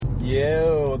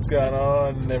Yeah, what's going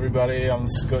on, everybody? I'm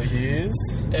Scott Hughes.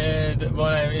 And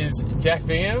my name is Jack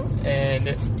Bingham,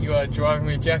 and you are driving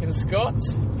with Jack and Scott.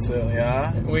 Certainly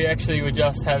are. We actually were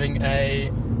just having a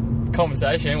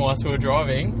conversation whilst we were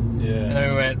driving. Yeah. And then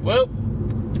we went, well,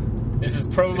 this is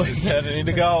turning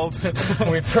into gold.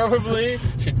 We probably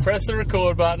should press the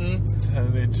record button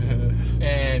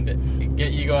and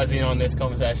get you guys in on this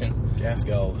conversation. Gas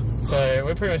gold. So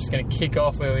we're pretty much just going to kick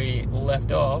off where we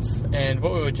left off, and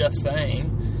what we were just saying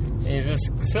is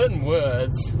there's certain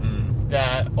words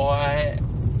that I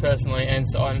personally, and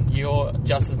so you're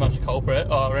just as much a culprit.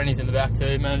 Oh, Rennie's in the back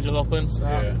too, Manager Lachlan.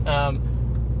 Yeah. And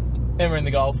we're in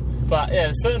the golf. But yeah,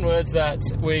 there's certain words that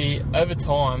we, over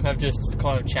time, have just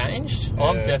kind of changed. Yeah.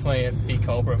 I'm definitely a big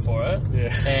culprit for it.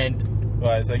 Yeah. And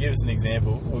right, so give us an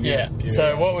example.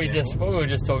 So what we were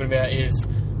just talking about is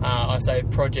I say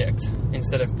project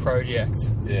instead of project.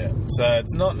 Yeah. So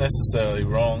it's not necessarily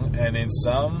wrong, and in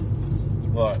some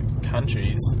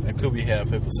countries, it could be how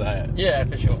people say it. Yeah,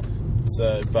 for sure.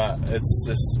 So, but it's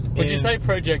just. Would you say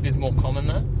project is more common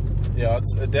though? Yeah,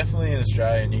 it's definitely in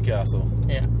Australia, Newcastle.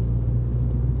 Yeah.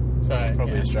 So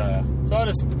Probably Australia. So I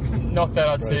just knocked that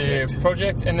out to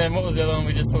project, and then what was the other one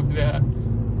we just talked about?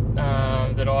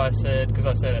 That I said, because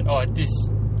I said it. Oh,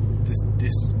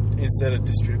 instead of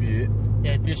distribute.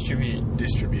 Yeah, distribute.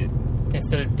 Distribute.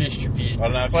 Instead of distribute. I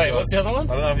don't know if Wait, what's the other one?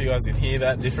 I don't know if you guys can hear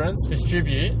that difference.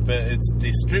 Distribute. But it's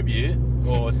distribute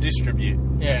or distribute.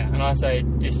 Yeah, and I say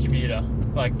distributor,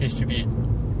 like distribute.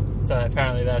 So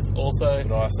apparently that's also...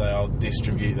 But I say I'll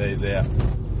distribute these out.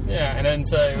 Yeah, and then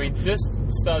so we just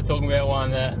started talking about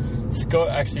one that Scott,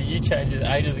 actually, you changed this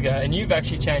ages ago, and you've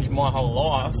actually changed my whole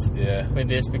life with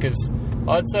this, because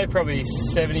I'd say probably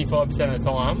 75% of the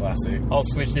time Classic. I'll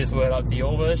switch this word up to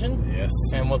your version. Yes.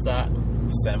 And what's that?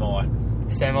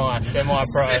 Semi-pro.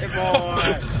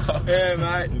 Yeah,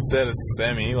 mate. Instead of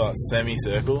semi, like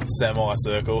semicircle,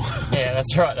 semicircle. Yeah,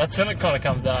 that's right. That's when it kind of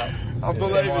comes up. I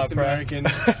believe it's American.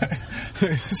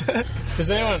 Does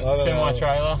anyone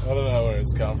semi-trailer? I don't know where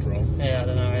it's come from. Yeah, I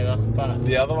don't know either. But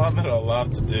the other one that I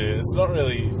love to do, it's not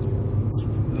really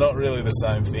the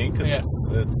same thing, because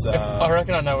it's I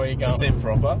reckon I know where you're going. It's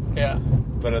improper. Yeah.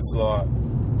 But it's like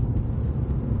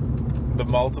the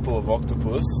multiple of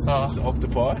octopus is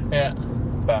octopi. Yeah.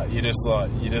 But you just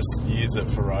use it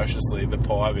ferociously, the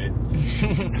pie bit.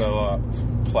 So like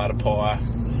platter pie.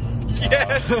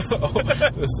 Yes.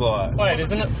 It's like, wait,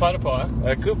 isn't it platter pie?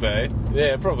 It could be.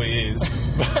 Yeah, it probably is.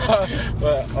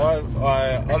 but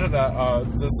I don't know.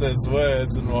 Just there's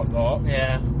words and whatnot.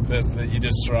 Yeah. That you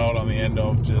just throw it on the end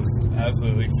of just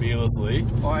absolutely fearlessly.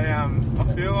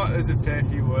 I feel like there's a fair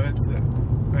few words that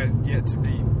are yet to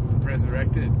be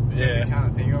resurrected. Yeah. I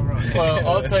can't think of right. Well,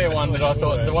 I'll tell you one that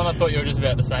the one I thought you were just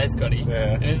about to say, Scotty.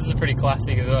 Yeah. And this is a pretty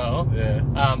classic as well. Yeah.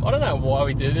 I don't know why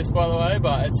we do this, by the way,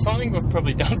 but it's something we've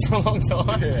probably done for a long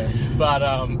time. Yeah. But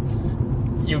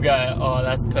you'll go, oh,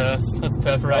 that's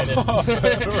perforated. Oh,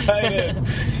 perforated.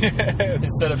 Yes.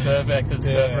 Instead of perfect, it's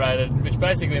perforated, which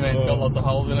basically means it's got lots of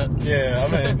holes in it. Yeah, I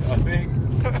mean, I think,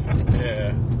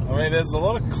 I mean, there's a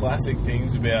lot of classic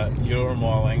things about your and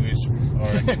my language,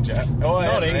 I reckon, Jack.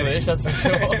 Not English, that's for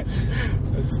sure.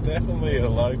 It's definitely a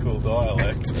local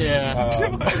dialect. Yeah.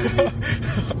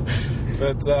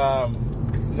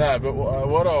 But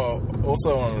what I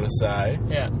also wanted to say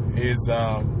is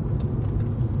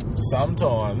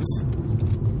sometimes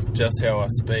just how I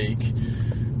speak,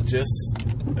 it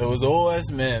was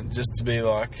always meant just to be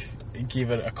like,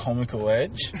 give it a comical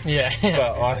edge. Yeah.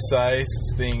 But I say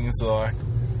things like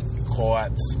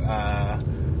quite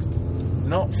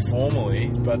not formally,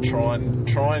 but try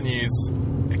and use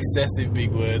excessive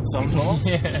big words sometimes.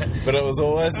 Yeah. But it was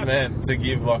always meant to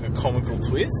give like a comical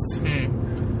twist.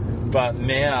 But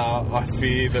now I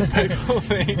fear that people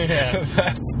think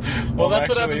that's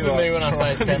what happens with me when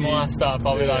I say semi stuff.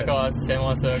 I'll be like, oh, it's a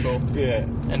semicircle. Yeah.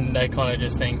 And they kind of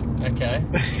just think, okay.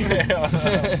 Yeah,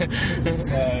 I know.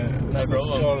 So no problem. It's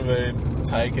kind of been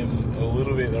taken a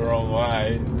little bit the wrong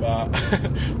way,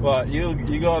 but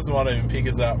you guys might even pick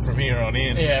us up from here on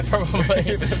in. Yeah, probably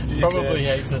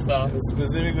heaps of stuff.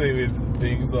 Specifically with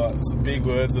things like some big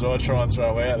words that I try and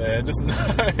throw out there, just know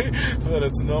that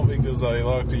it's not because I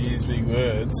like to use big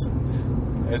words.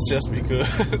 It's just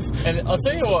because. And I'll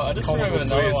tell you what, I just remembered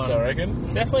another one. I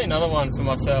reckon. Definitely another one for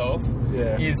myself.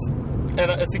 Yeah. And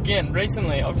it's again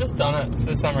recently. I've just done it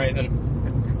for some reason.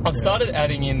 I've started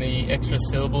adding in the extra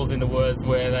syllables into words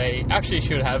where they actually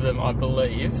should have them, I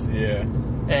believe. Yeah.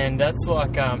 And that's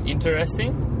like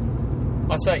interesting.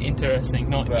 I say interesting,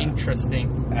 not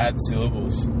interesting. Add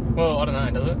syllables. Well, I don't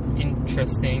know, does it?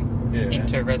 Interesting. Yeah.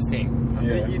 Interesting. I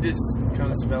think you just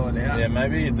kind of spell it out. Yeah,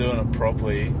 maybe you're doing it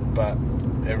properly, but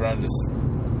everyone just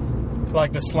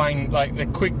Like the slang, like the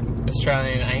quick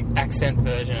Australian accent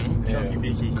version, Yeah.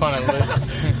 kind of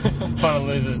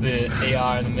loses the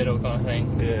ER in the middle kind of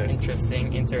thing. Yeah.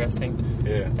 Interesting.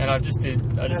 yeah. And I just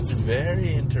That's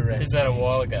very interesting. did that a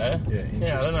while ago. Yeah,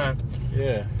 Yeah, I don't know.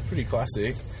 Yeah, pretty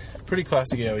classic. Pretty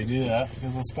classic how we do that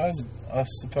because I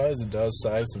suppose it does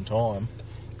save some time,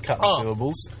 cutting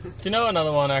syllables. Do you know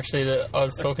another one actually that I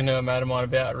was talking to a mate of mine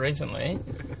about recently?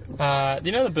 Do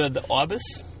you know the bird, the ibis?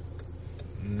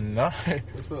 No, You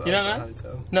don't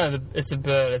know? No, it's a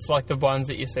bird. It's like the ones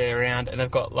that you see around, and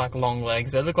they've got like long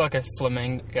legs. They look like a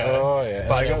flamingo. oh yeah,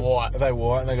 but and they're white. Are they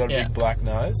white and they got a Yeah. big black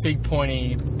nose? Big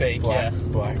pointy beak. black, Yeah,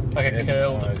 black, like a head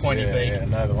curled, nose. pointy yeah, beak. Yeah,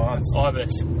 no, the ones.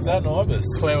 Ibis. Is that an ibis?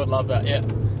 Claire would love that. Yeah.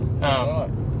 Right.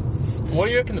 What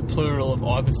do you reckon the plural of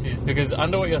ibis is? Because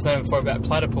under what you were saying before about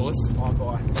platypus,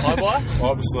 Bye-bye. ibi,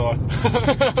 Ibisite.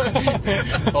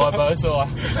 ibosai,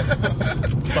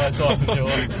 bosai for sure.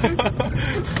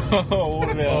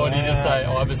 What about Or do you just that? say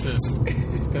ibises?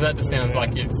 Because that just sounds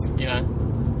like you know,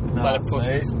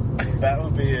 platypuses. See, that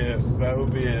would be a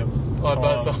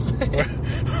Ibosai.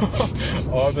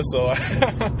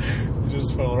 Ibisite.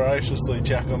 Just ferociously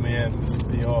chuck on the end,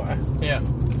 the eye. Yeah.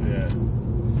 Yeah.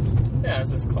 Yeah,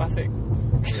 this is classic.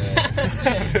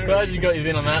 Yeah. Glad you got yours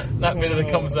in on that bit of the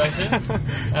conversation.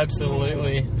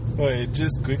 Absolutely. Wait,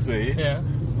 just quickly. Yeah.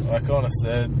 I kind of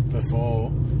said before,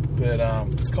 but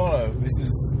it's kind of this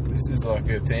is like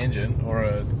a tangent or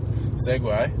a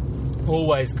segue.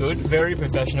 Always good. Very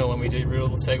professional when we do real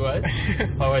segues.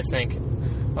 I always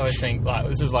think like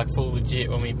this is like full legit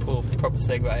when we pull a proper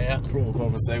segue out.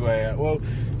 Proper segue out. Well,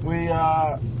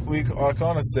 I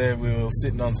kind of said we were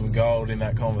sitting on some gold in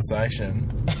that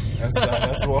conversation, and so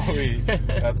that's why we kind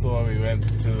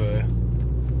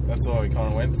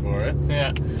of went for it.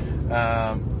 Yeah.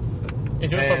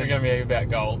 Is your topic going to be about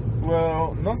gold?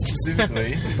 Well, not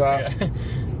specifically, but Yeah.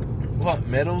 like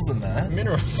metals and that.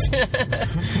 Minerals.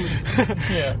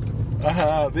 Yeah.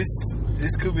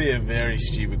 This could be a very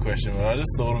stupid question, but I just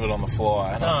thought of it on the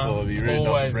fly, and I thought it'd be rude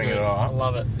not to bring good. it I up.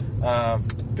 love it.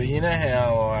 But you know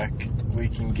how like we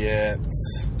can get,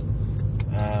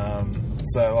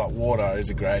 so like water is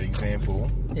a great example.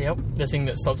 Yep. The thing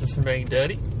that stops us from being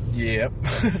dirty. Yep.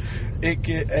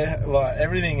 Like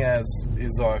everything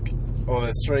is like, well,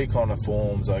 there's three kind of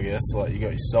forms, I guess. Like you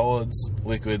got your solids,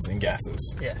 liquids, and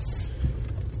gases. Yes.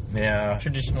 Now,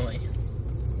 Traditionally.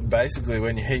 basically,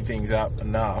 when you heat things up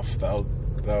enough, they'll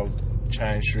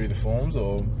change through the forms,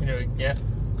 or Yeah.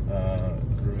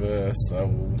 reverse.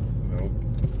 They'll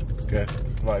go,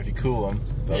 like if you cool them,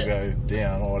 they'll go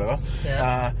down or whatever.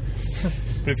 Yeah.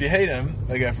 But if you heat them,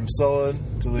 they go from solid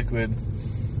to liquid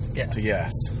Gas. to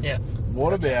gas. Yeah.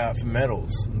 What about for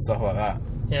metals and stuff like that?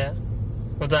 Yeah.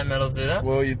 Would that metals do that?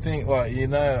 Well, you'd think, like,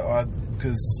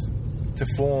 because to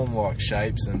form like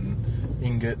shapes and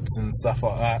ingots and stuff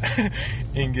like that,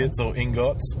 ingots or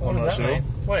ingots, What I'm does not that sure. mean?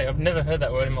 Wait, I've never heard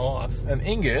that word in my life. An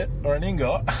ingot or an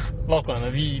ingot. Lachlan,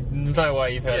 there's no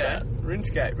way you've heard that.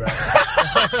 RuneScape, bro.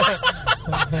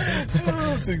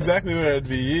 That's exactly where it'd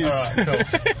be used. Alright, cool.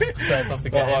 So it's off the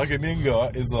But game. like an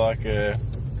ingot is like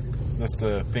just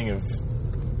a thing of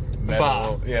metal.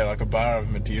 bar. Yeah, like a bar of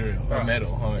material, Right.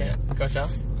 metal. I mean. Yeah, gotcha.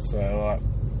 So like,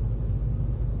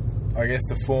 I guess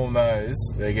to form those,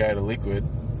 they go to liquid.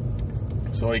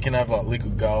 So you can have like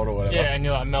liquid gold or whatever. Yeah, and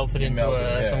you like melt it into melt it,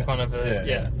 yeah. some kind of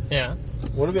a yeah.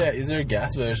 What about, is there a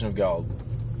gas version of gold?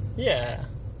 Yeah.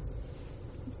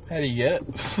 How do you get it?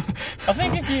 I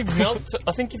think if you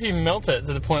melt it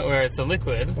to the point where it's a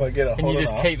liquid, Like get it and hot you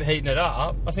just enough. keep heating it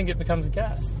up, I think it bemes a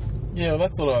gas. Yeah, well,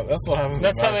 that's what happens.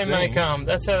 That's with how they most make things.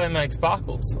 that's how they make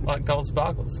sparkles, like gold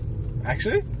sparkles.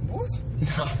 Actually, What?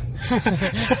 No.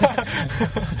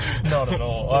 Not at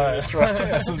all. you're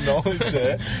throwing out some knowledge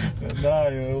there. No,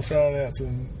 you're throwing out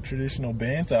some traditional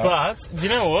banter. But do you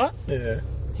know what? yeah.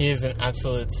 Here's an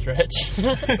absolute stretch.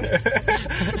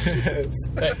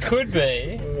 That could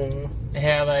be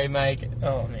how they make.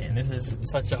 Oh man, this is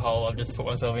such a hole I've just put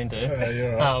myself into.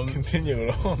 You're right. Continue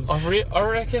it on. I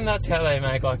reckon that's how they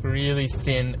make like really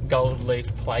thin gold leaf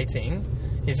plating.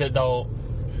 Is that they'll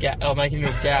make it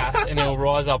into gas and it'll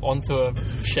rise up onto a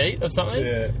sheet of something,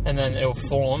 Yeah. and then it'll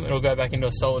form. It'll go back into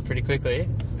a solid pretty quickly.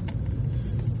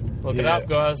 Look it Yeah. up,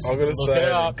 guys. I've gotta Look say it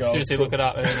that up. gold- Seriously, look it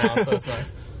up and then ask us. No.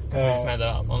 'Cause we just made that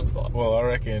up on the spot. Well, I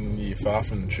reckon you're far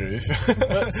from the truth.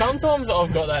 But sometimes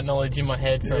I've got that knowledge in my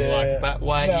head from like back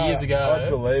way years ago. I'd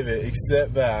believe it,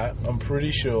 except that I'm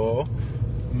pretty sure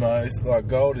most, like,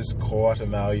 gold is quite a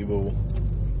malleable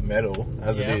metal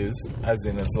as it Yeah. is, as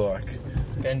in it's like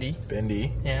Bendy,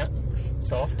 bendy. yeah,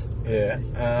 soft. Yeah.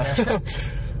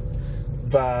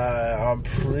 But I'm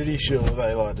pretty sure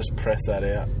they like just press that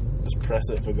out. Just press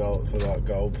it for gold, for like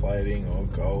gold plating or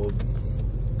gold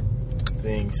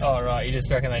things. Oh, right. You just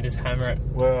reckon they just hammer it?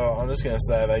 Well, I'm just going to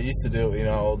say they used to do it in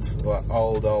old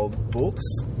books,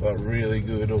 like really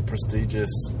good or prestigious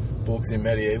books in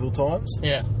medieval times,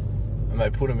 Yeah. and they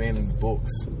put them in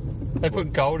books. They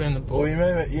put gold in the book. Well, you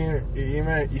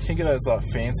think of those like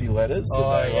fancy letters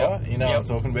that they yep. write. You know what I'm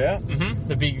talking about? Mm-hmm.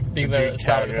 The big letter at the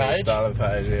start of the character at the page. start of the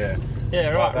page, yeah. Yeah,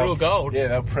 right. Like, Real gold. Yeah,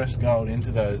 they'll press gold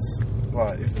into those,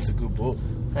 like if it's a good book.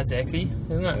 That's sexy,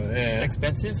 isn't it? Yeah.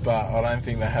 Expensive. But I don't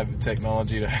think they have the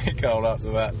technology to heat gold up to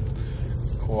that,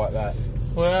 quite that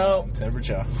Well,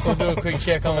 temperature. we'll do a quick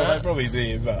check on Well, that. they probably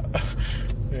did, but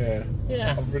yeah.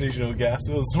 Yeah. I'm pretty sure gas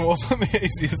wasn't the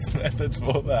easiest method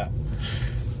for that.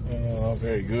 Oh,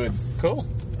 very good. Cool.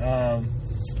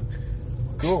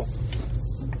 Cool.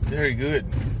 Very good.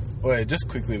 Wait, just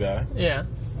quickly though, Yeah.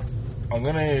 I'm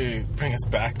going to bring us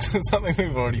back to something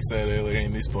we've already said earlier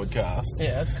in this podcast.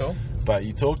 Yeah, that's cool. But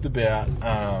you talked about,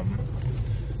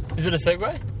 Is it a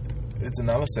segue? it's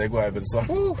another segue, but it's like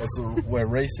Woo. we're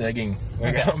re-segging. We're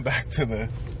Okay. going back to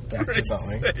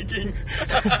something.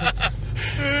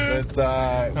 But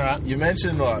Alright. you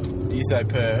mentioned like you say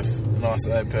perf and I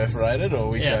say perforated, or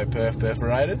we Yeah. go perf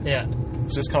perforated. Yeah.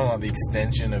 It's just kind of like the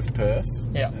extension of perf.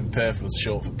 Yeah. And perf was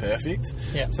short for perfect.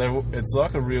 Yeah. So it's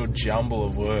like a real jumble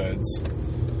of words,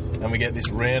 and we get this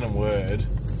random word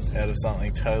out of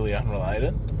something totally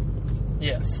unrelated.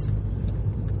 Yes.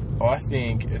 I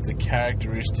think it's a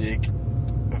characteristic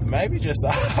of maybe just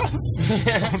us.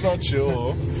 I'm not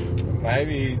sure.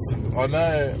 Maybe I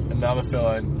know another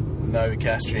fellow,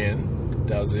 Novocastrian,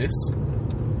 does this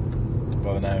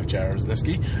by the name of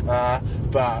Jarozewski.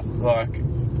 But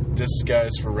like, just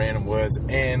goes for random words,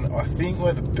 and I think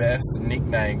we're the best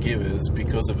nickname givers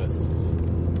because of it.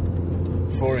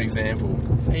 For example,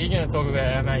 Are you going to talk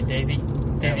about our mate Daisy?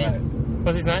 Dizzy? mate.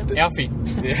 What's his name? Alfie.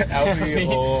 Yeah, Alfie,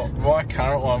 or my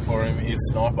current one for him is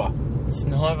Sniper.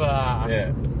 Sniper.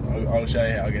 Yeah, I'll show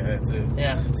you how I get that too.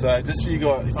 Yeah. So just for you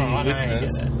guys, for Oh, you I know how you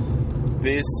listeners, get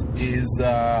this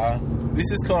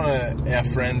is kind of our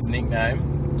friend's nickname.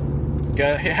 He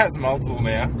has multiple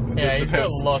now. It Yeah, he's got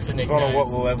lots of Kind of what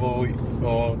nicknames. level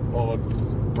or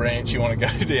branch you want to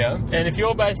go down. And if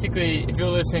you're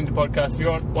listening to podcasts, if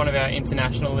you're one of our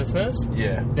international listeners,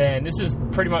 Yeah. then this is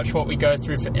pretty much what we go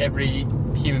through for every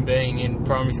human being in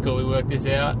primary school. We work this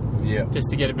out Yeah. just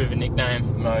to get a bit of a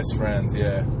nickname. Most friends,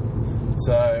 yeah.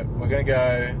 So we're going to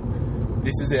go.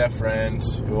 This is our friend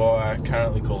who I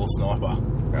currently call Sniper.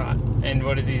 Right. And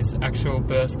what is his actual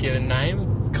birth given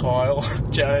name? Kyle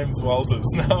James Walters.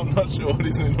 No, I'm not sure what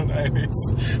his middle name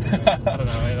is. I don't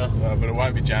know either. No, but it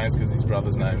won't be James because his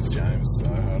brother's name's James,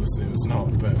 so I'd assume it's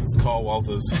not. But it's Kyle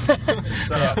Walters. So,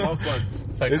 Yeah. Lachlan.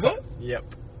 So Is it?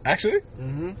 Yep. Actually?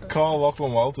 Mm-hmm. Kyle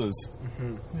Lachlan Walters.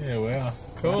 Yeah, wow.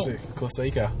 Cool.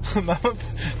 Classica.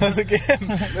 That's again.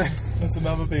 That's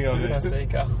another thing on this.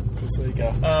 Classica.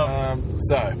 Classica.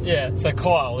 So, Yeah, so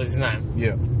Kyle is his name.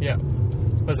 yeah. Yeah.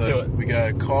 Let's So do it. we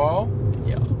go Kyle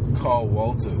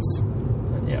Walters.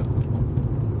 Yeah.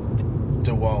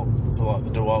 DeWalt, for like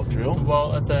the DeWalt drill.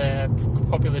 Well, it's a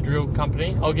popular drill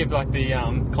company. I'll give like the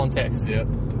context. Yep.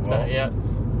 So, DeWalt. yeah.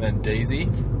 Then Deezy.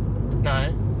 No.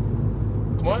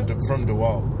 What? From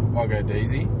DeWalt. I'll go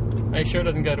Deezy. Are you sure it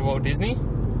doesn't go to Walt Disney?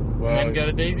 Well, And then go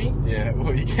to Daisy? yeah,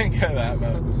 well, you can go that,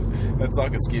 but that's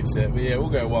like a skip step. But yeah, we'll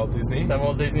go Walt Disney. So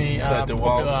Walt Disney, So DeWalt.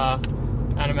 popular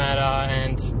animator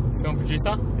and film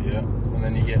producer. Yeah. And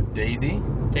then you get Deezy.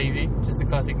 Daisy, just a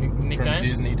classic From nickname.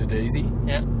 Disney to Deezy.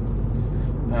 Yeah.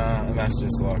 And that's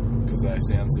just like, because they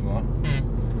sound similar.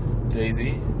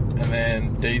 Deezy. And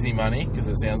then Deezy Money, because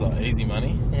it sounds like easy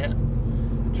money. Yeah.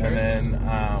 True. And then,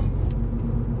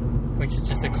 Which is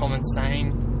just a common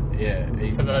saying yeah,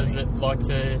 easy for those money. that like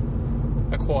to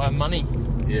acquire money.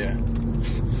 Yeah.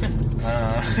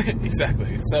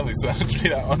 Exactly. Self-explanatory,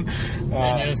 that one.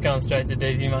 And you're just going straight to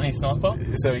Daisy Money Sniper.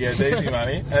 So we go Daisy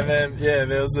Money. And then, yeah,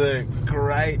 there was a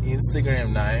great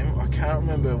Instagram name. I can't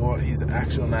remember what his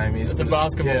actual name is. It's a but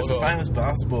basketball it's a guy. famous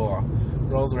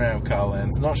basketballer. Rolls around with Carl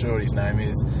Lenz. Not sure what his name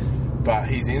is. But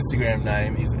his Instagram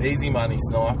name is Easy Money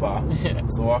Sniper. Yeah.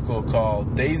 So I call Kyle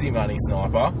Daisy Money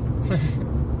Sniper.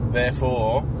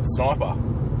 Therefore, Sniper.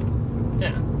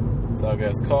 Yeah. So it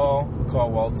goes Kyle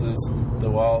Walters,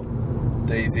 DeWalt,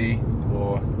 Daisy,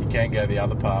 or you can go the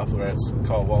other path where it's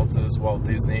Kyle Walters, Walt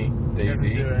Disney,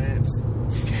 Daisy.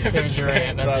 Kevin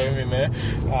Durant, that's throw it. him in there.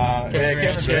 Kevin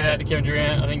Durant, shout out to Kevin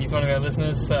Durant. I think he's one of our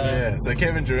listeners. So Yeah, so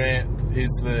Kevin Durant is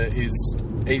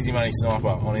Easy Money Sniper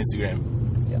on Instagram.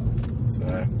 Yeah.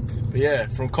 So, but yeah,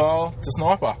 from Kyle to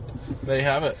Sniper, there you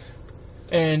have it.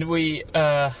 And we,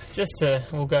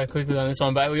 we'll go quickly on this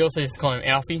one, but we also used to call him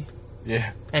Alfie.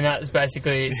 Yeah. And that's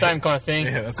basically the same kind of thing.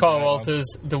 Yeah, that's Kyle a great Walters,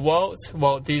 DeWalt,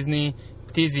 Walt Disney,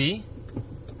 Dizzy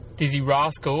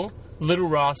Rascal, Little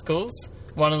Rascals.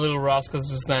 One of the Little Rascals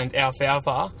was named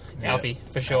Alfalfa. Yeah. Alfie,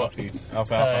 for short.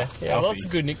 Alfalfa. So, yeah, lots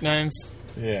of good nicknames.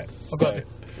 Yeah. I've got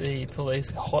the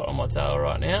police hot on my tail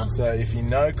right now. So if you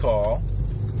know Kyle,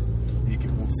 you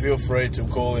can feel free to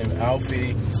call him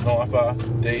Alfie, Sniper,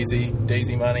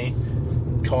 Deezy Money,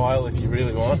 Kyle if you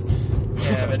really want.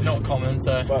 Yeah, but not common,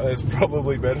 so... But there's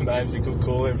probably better names you could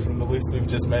call him from the list we've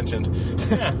just mentioned.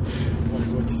 Yeah.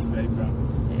 What's his name, bro?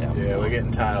 Yeah, we're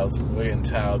getting tailed. We're getting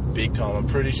tailed big time. I'm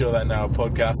pretty sure that now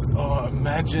podcast is... Oh,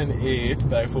 imagine if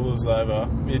they pull us over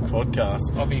mid-podcast.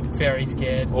 I'll be very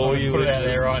scared. All I'll you put it out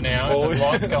listeners- there right now. all If the you-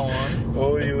 lights go on.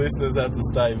 All you listeners have to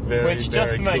stay very, Which, very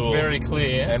just to make cool very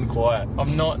clear, and quiet.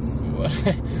 I'm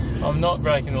not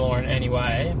breaking the law in any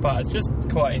way, but it's just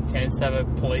quite intense to have a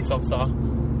police officer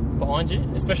behind you,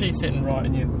 especially sitting right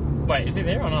in your... Wait, is he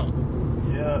there or not?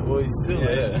 Yeah, well, he's still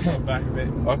there. Drop back a bit.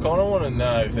 I kind of want to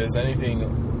know if there's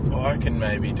anything I can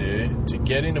maybe do to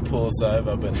get him to pull us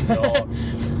over, but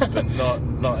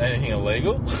not anything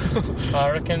illegal. I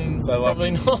reckon So, like,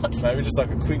 probably not. Maybe just like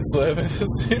a quick swerve of the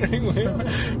steering wheel,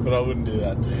 but I wouldn't do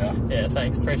that to you. Yeah,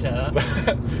 thanks. Appreciate that.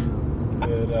 But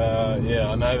yeah,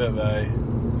 I know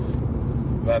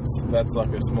that that's like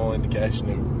a small indication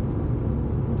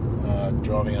of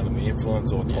driving under the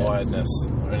influence or tiredness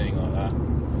or anything like that.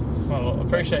 Well, I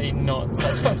appreciate you not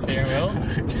touching the steering wheel.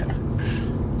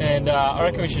 And I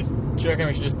reckon do you reckon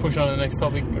we should just push on to the next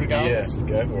topic regardless? Yeah,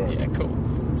 go for it. Yeah,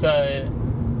 cool. So,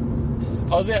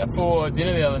 I was out for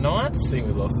dinner the other night, I think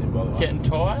we lost him, by the way. getting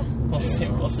Thai.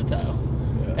 Lost the tail.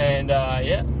 Yeah. And,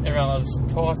 everyone loves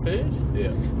Thai food.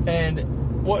 Yeah.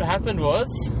 And what happened was,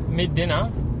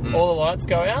 mid-dinner, all the lights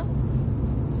go out.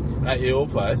 At your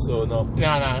place or not?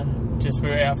 No, just we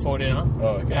were out for dinner. Oh,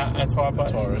 okay. At a Thai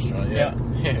place. Thai restaurant, yeah.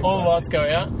 All the lights go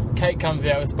out. Cake comes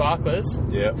out with sparklers.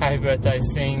 Yeah. Happy birthday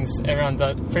sings. Everyone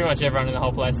does, pretty much everyone in the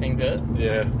whole place sings it.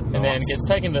 Yeah. And then it gets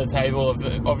taken to the table of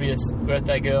the obvious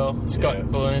birthday girl. She's Yeah.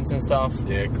 got balloons and stuff.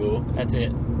 Yeah, cool. That's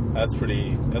it. That's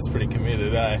pretty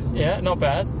committed, eh? Yeah, not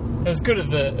bad. As good as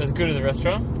the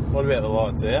restaurant. What about the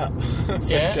lights out?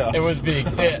 Yeah, Feature. it was big.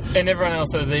 Yeah. And everyone else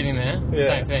that was eating there, Yeah.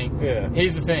 same thing. Yeah.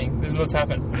 Here's the thing. This is what's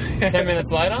happened. 10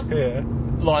 minutes later, Yeah.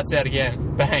 lights out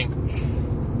again.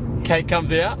 Bang. Cake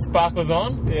comes out. Sparklers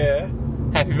on. Yeah.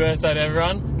 Happy birthday to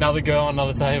everyone. Another girl on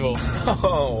another table.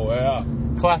 Oh, wow.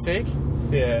 Classic.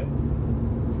 Yeah.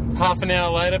 Half an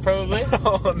hour later, probably.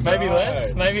 Oh, Maybe no.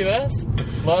 less.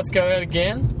 Lights go out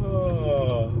again.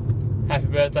 Oh. Happy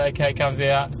birthday, cake comes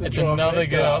out. It's a another trifecta.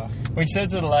 girl. We said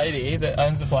to the lady that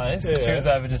owns the place, she Yeah. was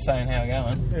over just saying how we're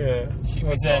going. Yeah. We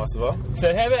That's said, nice of her.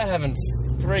 so how about having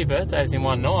 3 birthdays in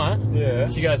one night? Yeah.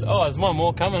 She goes, oh, there's one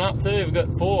more coming up too. We've got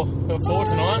 4. We've got 4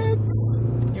 tonight.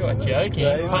 You are joking.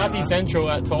 crazy. Party Central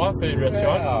at Thai food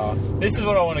restaurant. Wow. This is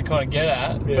what I want to kind of get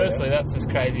at. Yeah. Firstly, that's just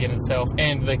crazy in itself,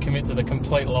 and they commit to the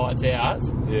complete lights out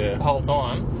Yeah. the whole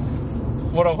time.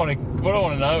 What I want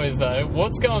to know is though,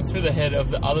 what's going through the head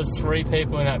of the other 3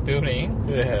 people in that building?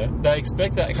 Yeah. They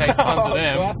expect that cake to come to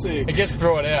them. Classic. It gets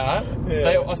brought out.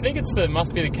 Yeah. I think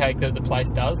must be the cake that the place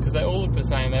does because they all look the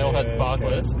same. They all had Yeah,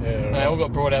 sparklers, okay. Yeah, and they right. all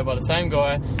got brought out by the same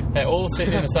guy. They all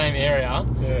sitting in the same area.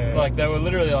 Yeah. Like they were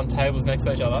literally on tables next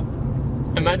to each other.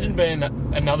 Imagine being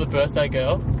another birthday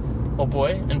girl or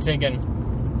boy and thinking,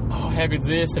 oh, how good's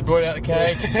this? They brought out the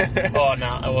cake. Oh,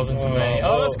 no, it wasn't for me.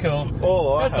 Oh, that's cool.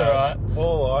 That's all right.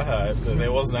 All I hope that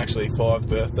there wasn't actually 5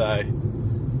 birthday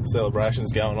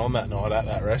celebrations going on that night at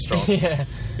that restaurant. Yeah.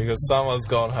 Because someone's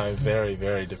gone home very,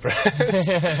 very depressed.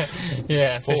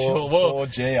 Yeah, for sure. Well, 4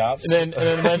 G-ups. and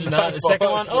then imagine that. The second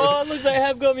one, oh, look, they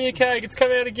have got me a cake. It's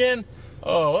come out again.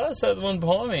 Oh, well, that's the one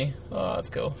behind me. Oh, that's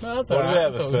cool. No, that's all What right.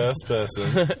 about That's the all first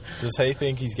person? Does he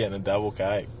think he's getting a double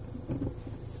cake?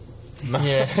 No. good.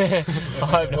 Yeah. I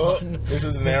hope Oh, not. this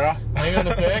is an error. Hang on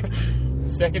a sec.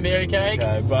 Secondary cake.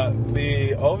 Okay, but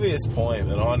the obvious point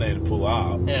that I need to pull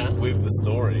up Yeah. with the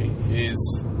story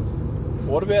is,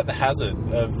 what about the hazard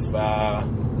of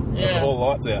Yeah. all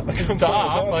lights out? It's All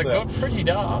dark. lights Like, out. got pretty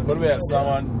dark. What about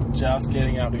someone just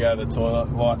getting up to go to the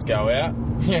toilet, lights go out,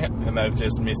 Yeah. and they've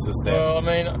just missed a step? Well, I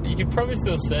mean, you could probably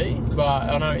still see, but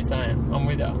I know what you're saying. I'm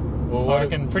with you. Well, I what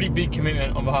reckon pretty big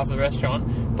commitment on behalf of the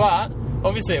restaurant. But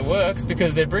obviously it works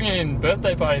because they're bringing in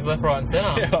birthday parties left, right and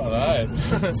centre. Yeah, I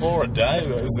know. 4 a day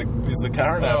is the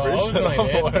current Well, average I was that only I'm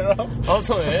there aware of. I was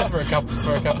only there for a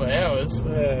couple of hours.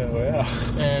 Yeah,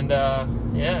 wow. And,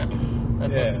 yeah.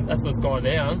 That's what's going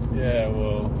down. Yeah,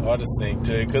 well, I just think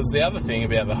too, because the other thing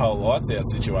about the whole lights out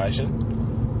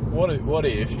situation what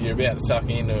if you're about to tuck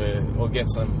in or get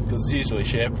some, because it's usually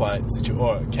share plate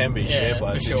or it can be share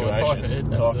plate for sure.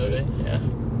 situation. Thai food, yeah.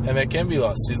 And there can be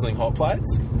like sizzling hot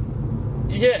plates.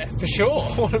 Yeah, for sure.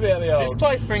 What about the old... This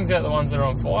place brings out the ones that are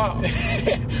on fire.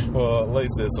 Well, at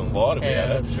least there's some light about it. Yeah,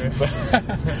 that's true.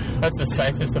 That's the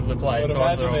safest of the plates. But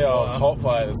imagine the old hot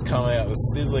plate that's coming out, the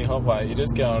sizzling hot plate. You're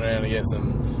just going around to get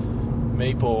some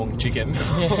meatball chicken.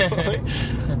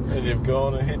 And you've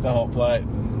gone and hit the hot plate.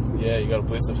 And yeah, you got a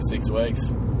blister for 6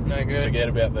 weeks. No good. Forget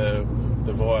about the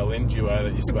violin duo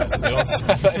that you're supposed to do on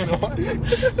Saturday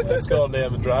night. That's gone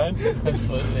down the drain.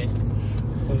 Absolutely.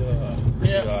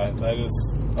 Yeah. Right, I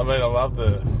love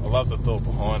the thought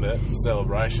behind it,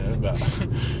 celebration, but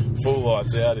full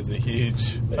lights out is a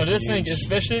huge. I just think,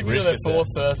 especially if you're the fourth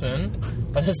person,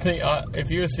 I just think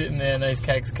if you were sitting there and these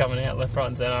cakes coming out left, right,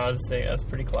 and centre, I just think that's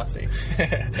pretty classy.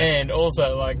 And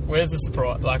also, like, where's the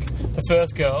surprise? Like, the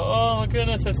first girl, oh my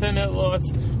goodness, they turned out the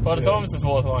lights. By the time it's the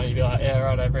fourth one, you'd be like, yeah,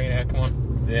 right, I bring it out, come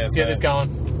on. Yeah, let's get this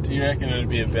going. Do you reckon it'd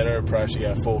be a better approach to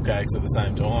go 4 cakes at the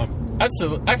same time?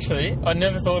 Absolutely. Actually, I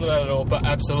never thought of that at all, but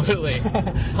absolutely.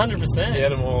 100%. Get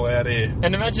them all out here.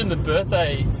 And imagine the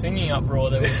birthday singing uproar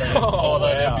there would be.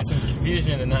 There'd be some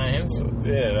confusion in the names.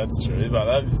 Yeah, that's true. But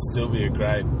that'd still be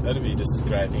that'd be just a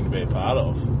great thing to be a part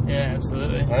of. Yeah,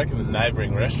 absolutely. I reckon the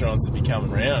neighbouring restaurants would be coming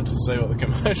round to see what the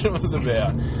commotion was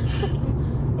about.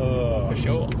 For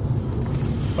sure.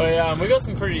 Well, we got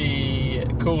some pretty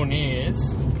cool news.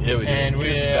 Yeah, we did. And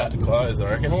we're about to close, I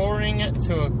reckon. Drawing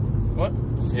to a... What?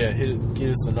 Yeah,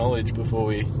 give us the knowledge before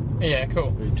we... Yeah, cool.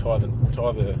 We tie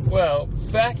the... Well,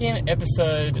 back in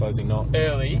episode... Closing knot.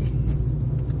 Early,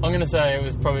 I'm going to say it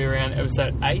was probably around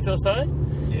episode 8 or so.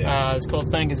 Yeah. It's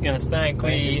called Thank Is Gonna Thank.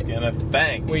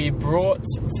 We brought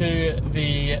to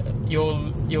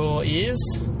your ears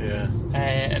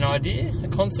an idea, a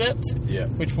concept. Yeah.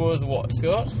 Which was what,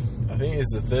 Scott? I think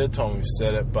it's the 3rd time we've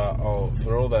said it, but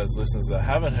for all those listeners that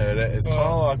haven't heard it, it's kind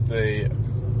of like the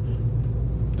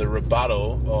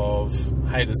rebuttal of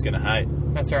haters gonna hate.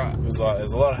 That's right. It's like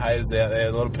there's a lot of haters out there,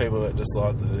 a lot of people that just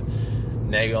like to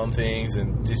nag on things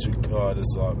and just like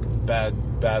bad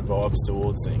vibes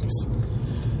towards things.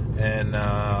 And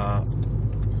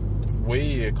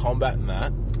we are combating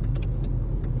that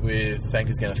with Thank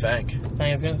Is Gonna Thank.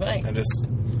 Thank Is Gonna Thank. And just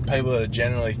people that are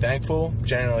generally thankful,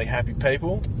 generally happy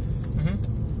people.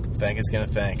 Thank Is Gonna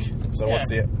Thank. So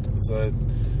so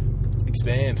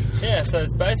expand. Yeah, so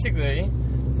it's basically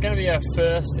going to be our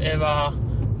first ever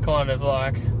kind of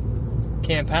like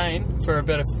campaign for a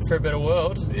better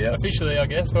world. Yeah. Officially, I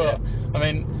guess. Well, I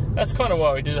mean, that's kind of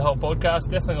why we do the whole podcast.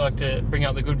 Definitely like to bring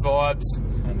up the good vibes,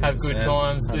 have good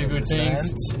times, do good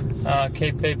things,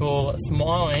 keep people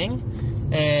smiling.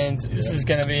 And this is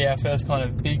going to be our first kind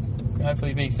of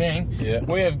hopefully big thing. Yeah.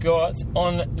 We have got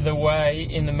on the way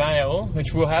in the mail,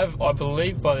 which we'll have, I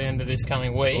believe, by the end of this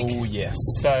coming week. Oh, yes.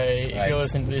 So if you're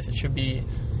listening to this, it should be,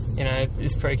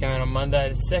 this probably came out on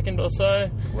Monday the 2nd or so.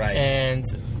 Right. And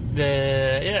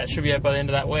it should be out by the end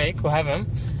of that week. We'll have them.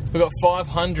 We've got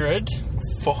 500.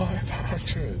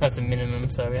 500? That's a minimum,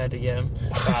 so we had to get them.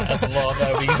 That's a lot,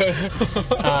 that'll be good.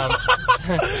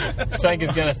 Thank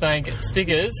Is Gonna Thank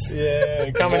stickers. Yeah,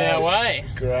 coming our way.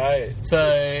 Great.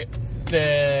 So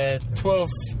they're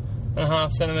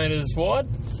 12.5 centimetres wide.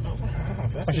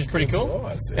 Which is pretty cool.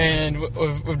 Size, yeah. And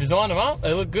we've designed them up.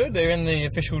 They look good. They're in the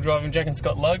official Driving Jack and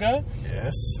Scott logo.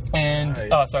 Yes. And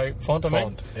font. I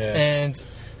mean. Yeah. And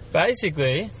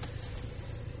basically,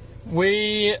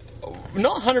 we're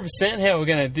not 100% how we're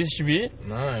going to distribute.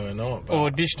 No, we're not.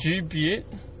 Or distribute.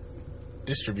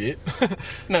 Distribute.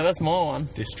 No, that's my one.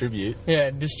 Distribute.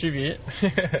 Yeah, distribute.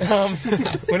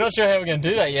 We're not sure how we're going to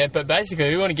do that yet, but basically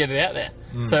we want to get it out there.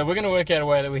 So we're going to work out a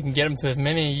way that we can get them to as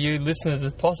many of you listeners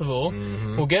as possible.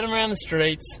 We'll get them around the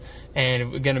streets,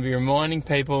 and we're going to be reminding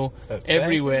people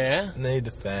everywhere. Need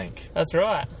to thank. That's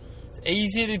right. It's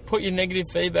easy to put your negative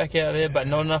feedback out there, but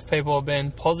not enough people have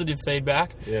been positive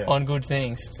feedback on good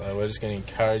things. So we're just going to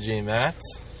encourage you in that.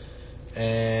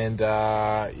 And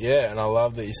and I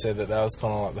love that you said that was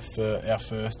kind of like our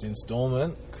first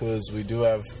instalment, because we do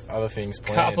have other things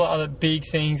planned. A couple of other big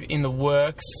things in the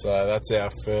works. So that's our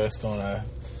first kind of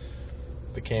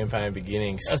the campaign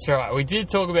beginnings. That's right. We did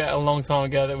talk about a long time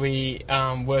ago that we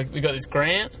got this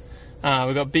grant.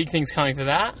 We've got big things coming for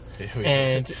that,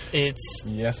 and it's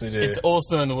yes, we do. It's all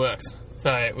still in the works.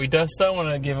 So we just don't want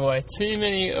to give away too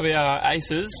many of our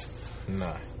aces.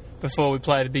 No. Before we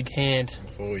play the big hand,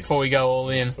 before we go all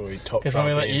in. Before we top. Because when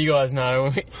we let you guys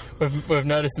know, we've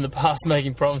noticed in the past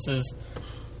making promises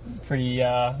pretty. We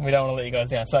don't want to let you guys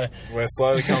down. So We're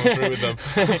slowly coming through with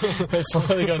them. we're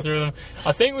slowly going through them.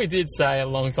 I think we did say a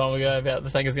long time ago about the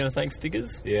Thank Gonna Thank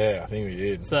stickers. Yeah, I think we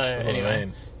did. So That's what I anyway,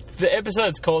 mean. the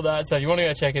episode's called that. So if you want to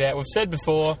go check it out, we've said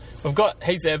before we've got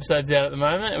heaps of episodes out at the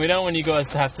moment, and we don't want you guys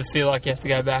to have to feel like you have to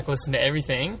go back and listen to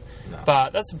everything. No.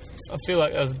 But I feel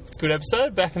like that was a good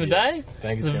episode back in the day.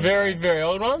 Thank you. It's a very, very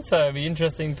old one, so it'll be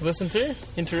interesting to listen to.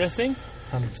 Interesting.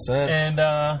 100%.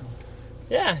 And,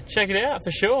 yeah, check it out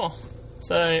for sure.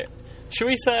 So, should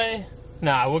we say...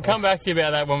 Nah, we'll come back to you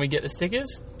about that when we get the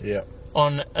stickers Yeah.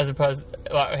 on, as opposed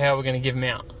like how we're going to give them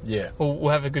out. Yeah. We'll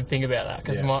have a good think about that,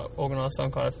 because Yeah. we might organise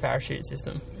some kind of parachute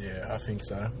system. Yeah, I think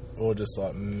so. Or just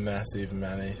like massive,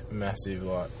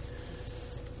 like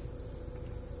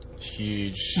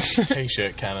huge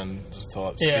t-shirt cannon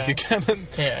type Yeah. sticker cannon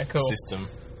Yeah, cool. system.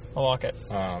 I like it.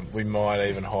 We might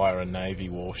even hire a Navy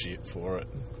warship for it.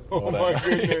 Oh my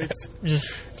goodness.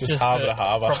 Just harbour for to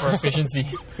harbour. Proper efficiency.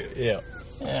 Yeah.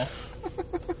 Yeah.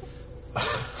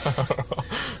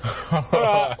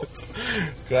 Alright.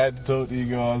 Great to talk to you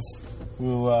guys.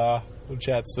 We'll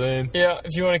chat soon. Yeah,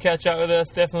 if you want to catch up with us,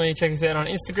 definitely check us out on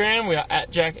Instagram. We are at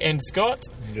Jack and Scott.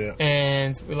 Yeah.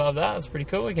 And we love that. It's pretty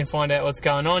cool. You can find out what's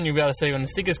going on. You'll be able to see when the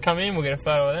stickers come in. We'll get a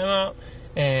photo of them up.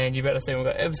 And you'll be able to see when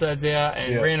we've got episodes out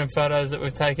and Yeah. random photos that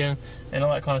we've taken and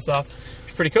all that kind of stuff.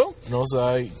 It's pretty cool. And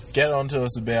also, get on to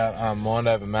us about Mind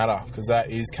Over Matter, because that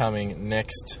is coming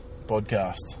next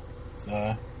podcast.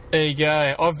 So, There you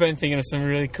go. I've been thinking of some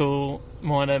really cool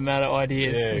Mind Over Matter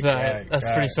ideas. Yeah, So great, that's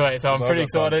great. pretty sweet. So I'm I've pretty got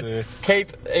some excited.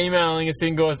 Keep emailing us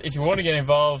in, guys. If you want to get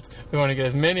involved, we want to get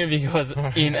as many of you guys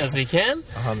in as we can.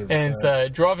 100%. And so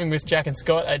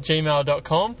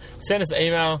drivingwithjackandscott@gmail.com. Send us an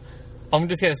email. I'm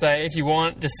just going to say, if you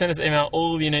want, just send us an email.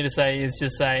 All you need to say is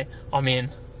just say, I'm in.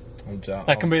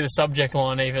 That can be the subject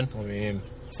line even. I'm in.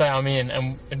 Say I'm in,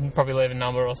 and probably leave a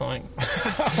number or something.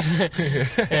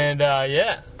 And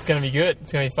yeah, it's going to be good.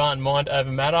 It's going to be fun. Mind over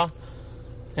matter.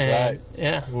 And Right.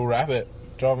 yeah. We'll wrap it.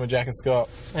 Driving with Jack and Scott.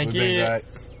 Thank We've been you. great.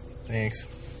 Thanks.